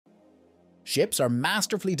Ships are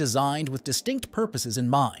masterfully designed with distinct purposes in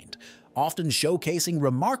mind, often showcasing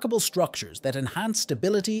remarkable structures that enhance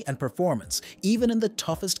stability and performance even in the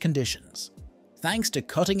toughest conditions. Thanks to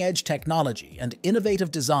cutting-edge technology and innovative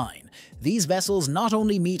design, these vessels not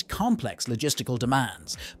only meet complex logistical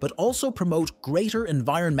demands, but also promote greater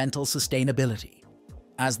environmental sustainability.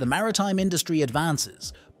 As the maritime industry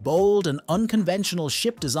advances, bold and unconventional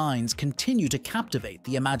ship designs continue to captivate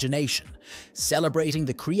the imagination, celebrating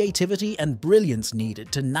the creativity and brilliance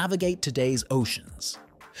needed to navigate today's oceans.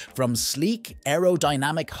 From sleek,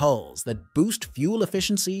 aerodynamic hulls that boost fuel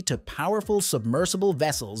efficiency to powerful submersible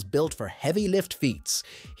vessels built for heavy lift feats,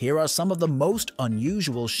 here are some of the most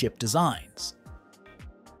unusual ship designs.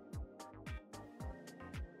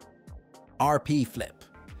 RP Flip.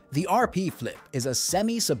 The RP Flip is a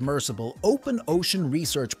semi-submersible open-ocean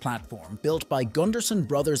research platform built by Gunderson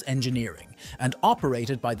Brothers Engineering and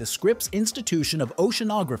operated by the Scripps Institution of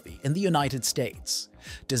Oceanography in the United States.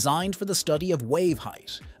 Designed for the study of wave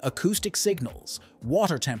height, acoustic signals,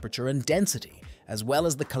 water temperature and density, as well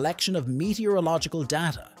as the collection of meteorological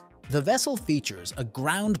data, the vessel features a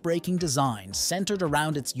groundbreaking design centered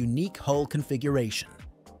around its unique hull configuration.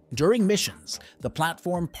 During missions, the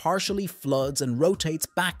platform partially floods and rotates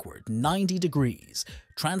backward 90 degrees,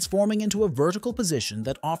 transforming into a vertical position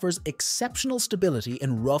that offers exceptional stability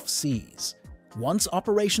in rough seas. Once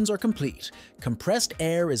operations are complete, compressed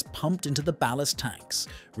air is pumped into the ballast tanks,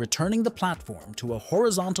 returning the platform to a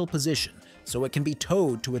horizontal position so it can be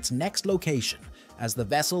towed to its next location as the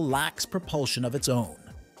vessel lacks propulsion of its own.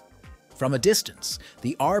 From a distance,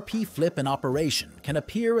 the RP Flip in operation can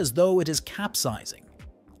appear as though it is capsizing.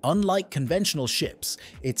 Unlike conventional ships,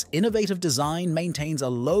 its innovative design maintains a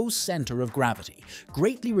low center of gravity,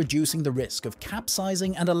 greatly reducing the risk of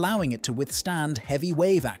capsizing and allowing it to withstand heavy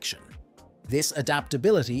wave action. This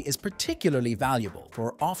adaptability is particularly valuable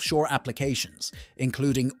for offshore applications,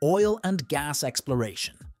 including oil and gas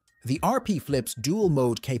exploration. The RP Flip's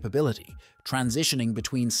dual-mode capability, transitioning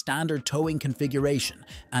between standard towing configuration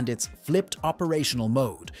and its flipped operational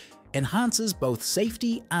mode, enhances both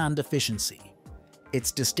safety and efficiency.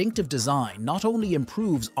 Its distinctive design not only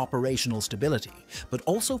improves operational stability, but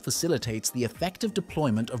also facilitates the effective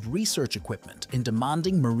deployment of research equipment in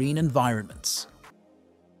demanding marine environments.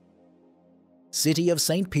 City of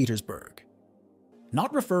St. Petersburg.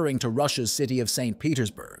 Not referring to Russia's city of St.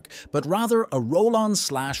 Petersburg, but rather a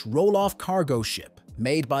roll-on/roll-off cargo ship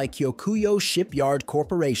made by Kyokuyo Shipyard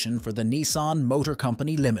Corporation for the Nissan Motor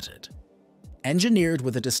Company Limited. Engineered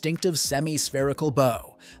with a distinctive semi-spherical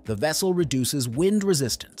bow, the vessel reduces wind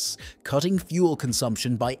resistance, cutting fuel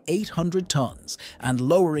consumption by 800 tons and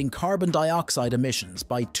lowering carbon dioxide emissions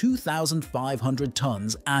by 2,500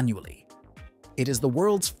 tons annually. It is the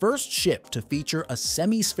world's first ship to feature a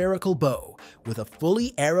semi-spherical bow with a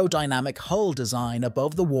fully aerodynamic hull design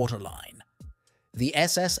above the waterline. The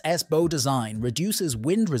SSS bow design reduces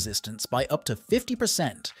wind resistance by up to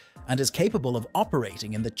 50% and is capable of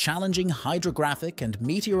operating in the challenging hydrographic and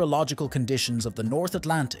meteorological conditions of the North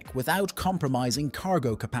Atlantic without compromising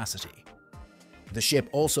cargo capacity. The ship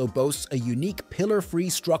also boasts a unique pillar-free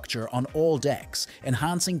structure on all decks,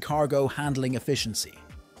 enhancing cargo handling efficiency.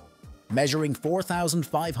 Measuring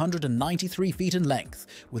 4,593 feet in length,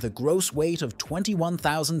 with a gross weight of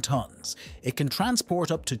 21,000 tons, it can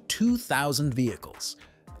transport up to 2,000 vehicles.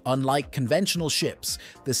 Unlike conventional ships,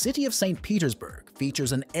 the city of St. Petersburg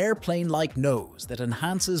features an airplane-like nose that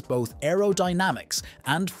enhances both aerodynamics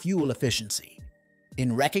and fuel efficiency.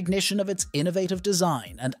 In recognition of its innovative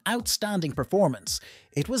design and outstanding performance,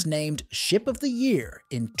 it was named Ship of the Year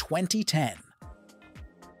in 2010.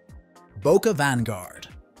 Boca Vanguard.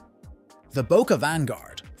 The Boca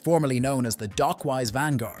Vanguard, formerly known as the Dockwise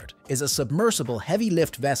Vanguard, is a submersible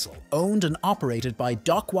heavy-lift vessel owned and operated by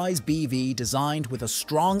Dockwise BV, designed with a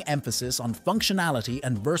strong emphasis on functionality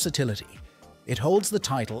and versatility. It holds the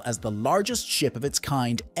title as the largest ship of its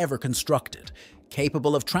kind ever constructed,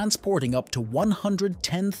 capable of transporting up to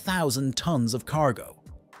 110,000 tons of cargo.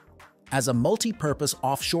 As a multi-purpose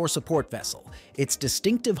offshore support vessel, its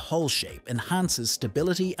distinctive hull shape enhances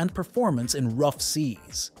stability and performance in rough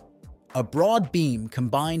seas. A broad beam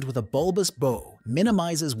combined with a bulbous bow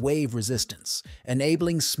minimizes wave resistance,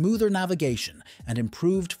 enabling smoother navigation and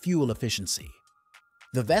improved fuel efficiency.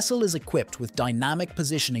 The vessel is equipped with dynamic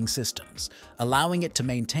positioning systems, allowing it to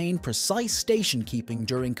maintain precise station keeping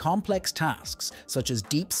during complex tasks such as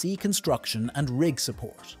deep-sea construction and rig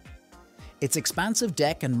support. Its expansive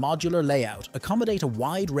deck and modular layout accommodate a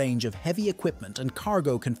wide range of heavy equipment and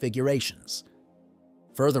cargo configurations.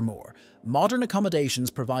 Furthermore, modern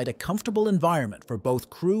accommodations provide a comfortable environment for both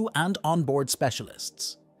crew and onboard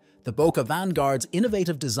specialists. The Boca Vanguard's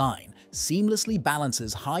innovative design seamlessly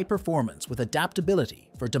balances high performance with adaptability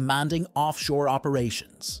for demanding offshore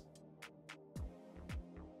operations.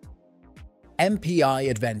 MPI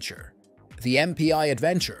Adventure. The MPI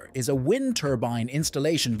Adventure is a wind turbine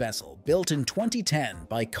installation vessel built in 2010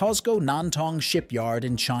 by COSCO Nantong Shipyard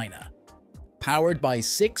in China. Powered by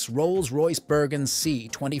 6 Rolls-Royce Bergen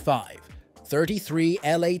C25, 33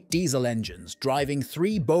 L8 diesel engines driving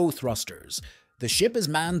 3 bow thrusters, the ship is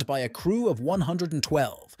manned by a crew of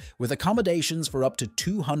 112, with accommodations for up to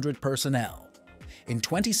 200 personnel. In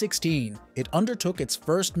 2016, it undertook its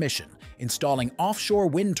first mission, installing offshore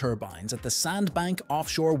wind turbines at the Sandbank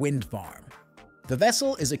offshore wind farm. The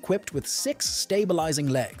vessel is equipped with 6 stabilizing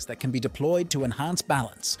legs that can be deployed to enhance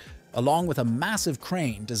balance, along with a massive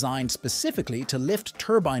crane designed specifically to lift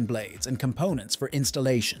turbine blades and components for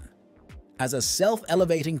installation. As a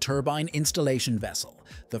self-elevating turbine installation vessel,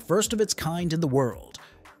 the first of its kind in the world,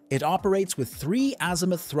 it operates with 3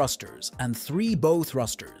 azimuth thrusters and 3 bow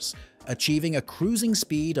thrusters, achieving a cruising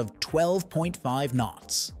speed of 12.5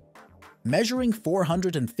 knots. Measuring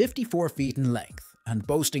 454 feet in length and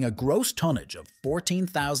boasting a gross tonnage of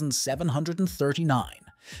 14,739,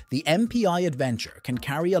 the MPI Adventure can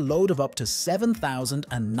carry a load of up to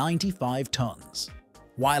 7,095 tons.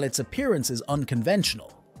 While its appearance is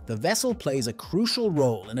unconventional, the vessel plays a crucial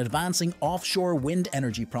role in advancing offshore wind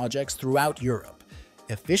energy projects throughout Europe,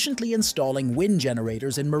 efficiently installing wind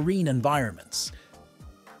generators in marine environments.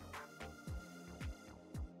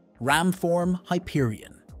 Ramform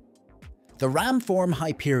Hyperion. The Ramform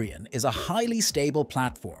Hyperion is a highly stable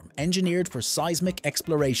platform engineered for seismic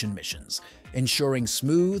exploration missions, ensuring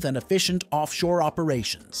smooth and efficient offshore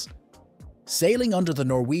operations. Sailing under the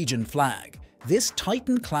Norwegian flag, this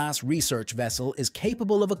Titan-class research vessel is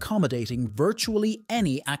capable of accommodating virtually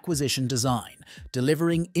any acquisition design,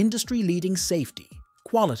 delivering industry-leading safety,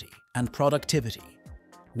 quality, and productivity.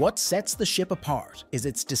 What sets the ship apart is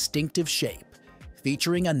its distinctive shape,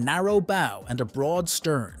 featuring a narrow bow and a broad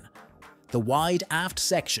stern. The wide aft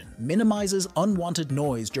section minimizes unwanted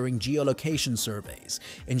noise during geolocation surveys,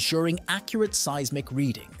 ensuring accurate seismic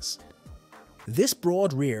readings. This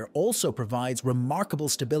broad rear also provides remarkable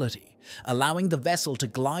stability, allowing the vessel to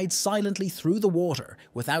glide silently through the water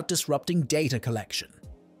without disrupting data collection.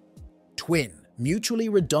 Twin, mutually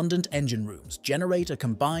redundant engine rooms generate a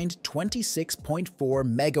combined 26.4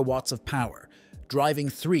 megawatts of power, driving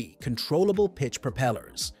 3 controllable pitch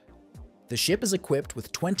propellers. The ship is equipped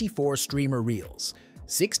with 24 streamer reels,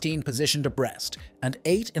 16 positioned abreast, and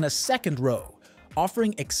 8 in a second row,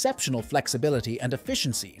 offering exceptional flexibility and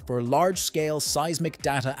efficiency for large-scale seismic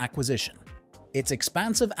data acquisition. Its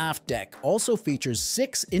expansive aft deck also features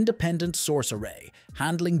 6 independent source array,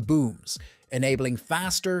 handling booms, enabling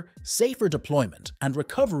faster, safer deployment and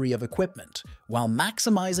recovery of equipment, while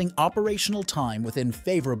maximizing operational time within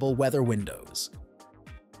favorable weather windows.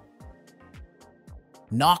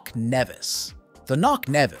 Knock Nevis. The Knock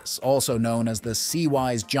Nevis, also known as the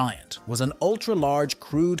Seawise Giant, was an ultra-large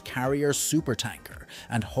crude carrier supertanker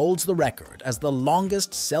and holds the record as the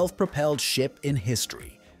longest self-propelled ship in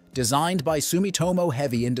history. Designed by Sumitomo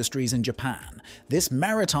Heavy Industries in Japan, this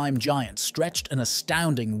maritime giant stretched an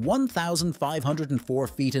astounding 1,504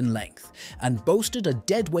 feet in length and boasted a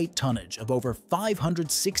deadweight tonnage of over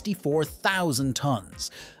 564,000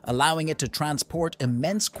 tons, allowing it to transport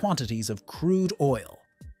immense quantities of crude oil.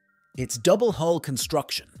 Its double-hull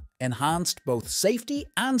construction enhanced both safety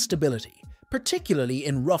and stability, particularly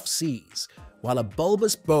in rough seas, while a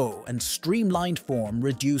bulbous bow and streamlined form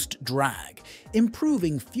reduced drag,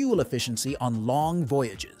 improving fuel efficiency on long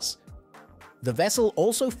voyages. The vessel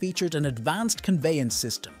also featured an advanced conveyance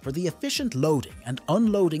system for the efficient loading and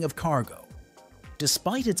unloading of cargo.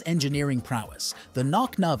 Despite its engineering prowess, the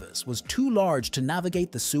Knock Nevis was too large to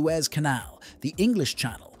navigate the Suez Canal, the English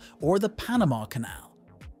Channel, or the Panama Canal.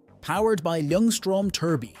 Powered by Ljungstrom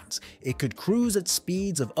turbines, it could cruise at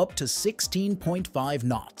speeds of up to 16.5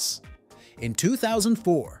 knots. In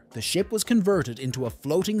 2004, the ship was converted into a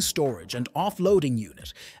floating storage and offloading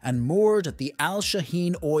unit and moored at the Al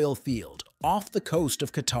Shaheen oil field off the coast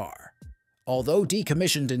of Qatar. Although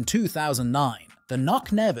decommissioned in 2009, the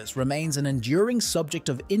Knock Nevis remains an enduring subject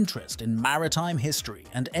of interest in maritime history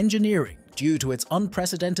and engineering due to its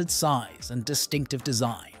unprecedented size and distinctive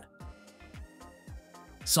design.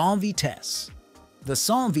 Sans Vitesse. The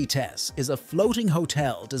Sans Vitesse is a floating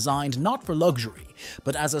hotel designed not for luxury,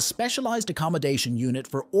 but as a specialized accommodation unit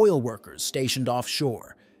for oil workers stationed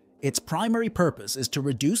offshore. Its primary purpose is to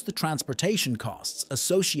reduce the transportation costs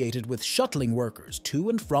associated with shuttling workers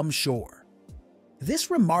to and from shore.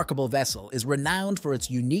 This remarkable vessel is renowned for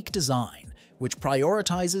its unique design, which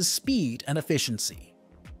prioritizes speed and efficiency.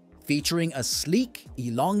 Featuring a sleek,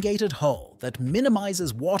 elongated hull that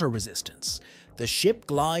minimizes water resistance, the ship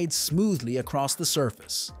glides smoothly across the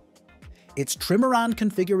surface. Its trimaran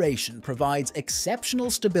configuration provides exceptional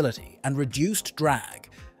stability and reduced drag,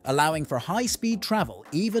 allowing for high-speed travel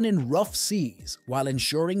even in rough seas while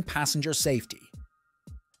ensuring passenger safety.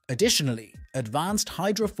 Additionally, advanced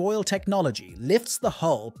hydrofoil technology lifts the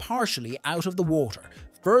hull partially out of the water,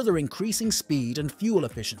 further increasing speed and fuel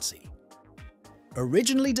efficiency.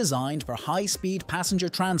 Originally designed for high-speed passenger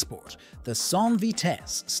transport, the Sans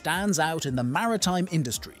Vitesse stands out in the maritime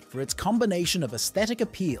industry for its combination of aesthetic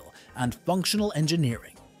appeal and functional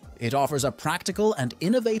engineering. It offers a practical and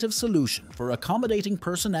innovative solution for accommodating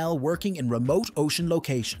personnel working in remote ocean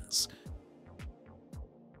locations.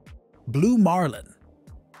 Blue Marlin.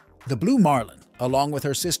 The Blue Marlin, along with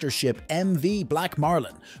her sister ship MV Black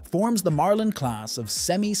Marlin, forms the Marlin class of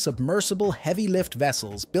semi-submersible heavy-lift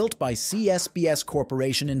vessels built by CSBS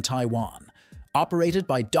Corporation in Taiwan. Operated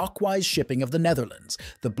by Dockwise Shipping of the Netherlands,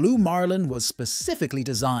 the Blue Marlin was specifically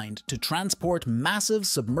designed to transport massive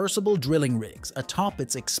submersible drilling rigs atop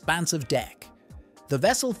its expansive deck. The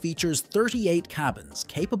vessel features 38 cabins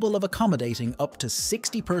capable of accommodating up to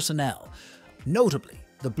 60 personnel. Notably,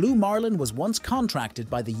 the Blue Marlin was once contracted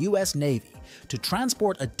by the US Navy to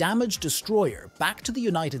transport a damaged destroyer back to the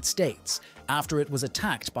United States after it was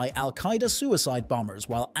attacked by Al-Qaeda suicide bombers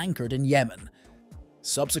while anchored in Yemen.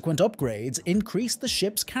 Subsequent upgrades increased the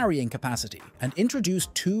ship's carrying capacity and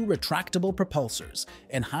introduced 2 retractable propulsors,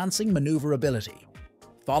 enhancing maneuverability.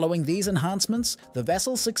 Following these enhancements, the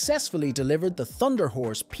vessel successfully delivered the Thunder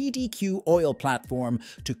Horse PDQ oil platform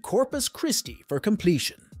to Corpus Christi for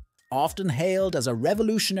completion. Often hailed as a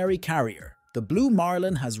revolutionary carrier, the Blue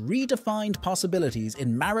Marlin has redefined possibilities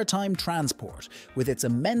in maritime transport with its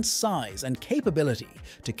immense size and capability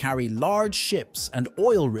to carry large ships and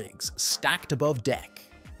oil rigs stacked above deck.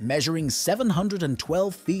 Measuring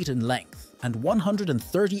 712 feet in length and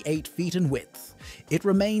 138 feet in width, it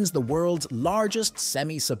remains the world's largest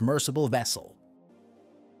semi-submersible vessel.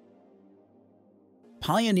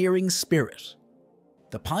 Pioneering Spirit.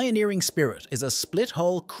 The Pioneering Spirit is a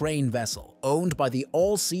split-hull crane vessel owned by the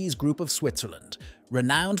All Seas Group of Switzerland,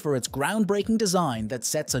 renowned for its groundbreaking design that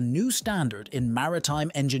sets a new standard in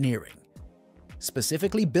maritime engineering.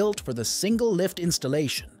 Specifically built for the single-lift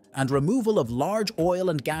installation and removal of large oil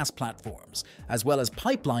and gas platforms, as well as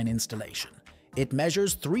pipeline installation, it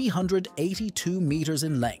measures 382 meters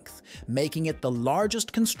in length, making it the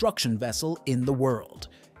largest construction vessel in the world.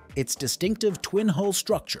 Its distinctive twin-hull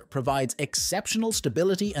structure provides exceptional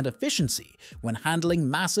stability and efficiency when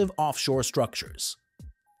handling massive offshore structures.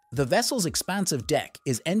 The vessel's expansive deck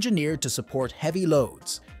is engineered to support heavy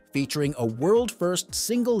loads, featuring a world-first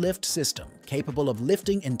single-lift system capable of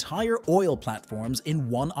lifting entire oil platforms in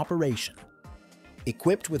one operation.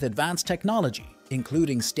 Equipped with advanced technology,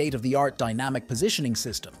 including state-of-the-art dynamic positioning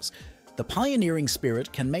systems, the Pioneering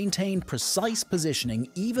Spirit can maintain precise positioning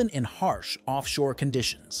even in harsh offshore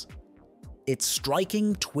conditions. Its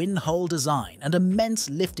striking twin-hull design and immense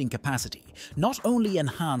lifting capacity not only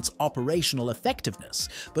enhance operational effectiveness,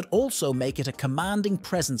 but also make it a commanding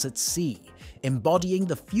presence at sea, embodying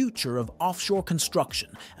the future of offshore construction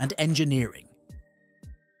and engineering.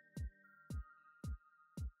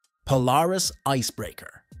 Polaris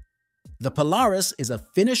Icebreaker. The Polaris is a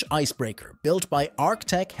Finnish icebreaker built by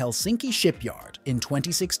Arctech Helsinki Shipyard in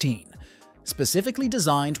 2016, specifically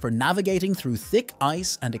designed for navigating through thick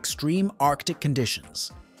ice and extreme Arctic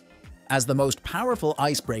conditions. As the most powerful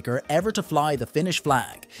icebreaker ever to fly the Finnish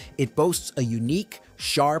flag, it boasts a unique,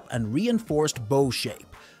 sharp, and reinforced bow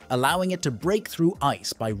shape, allowing it to break through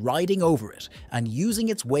ice by riding over it and using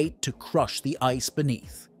its weight to crush the ice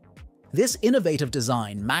beneath. This innovative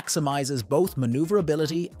design maximizes both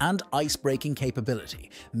maneuverability and ice-breaking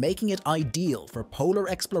capability, making it ideal for polar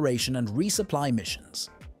exploration and resupply missions.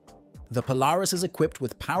 The Polaris is equipped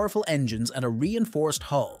with powerful engines and a reinforced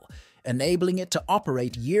hull, enabling it to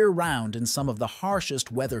operate year-round in some of the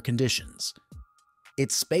harshest weather conditions.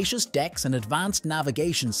 Its spacious decks and advanced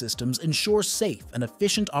navigation systems ensure safe and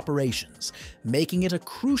efficient operations, making it a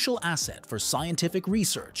crucial asset for scientific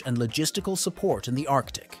research and logistical support in the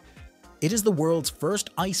Arctic. It is the world's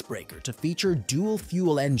first icebreaker to feature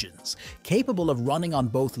dual-fuel engines, capable of running on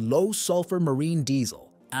both low-sulfur marine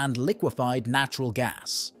diesel and liquefied natural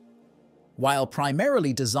gas. While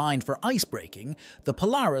primarily designed for icebreaking, the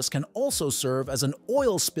Polaris can also serve as an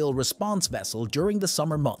oil spill response vessel during the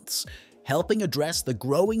summer months, helping address the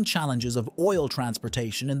growing challenges of oil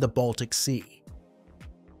transportation in the Baltic Sea.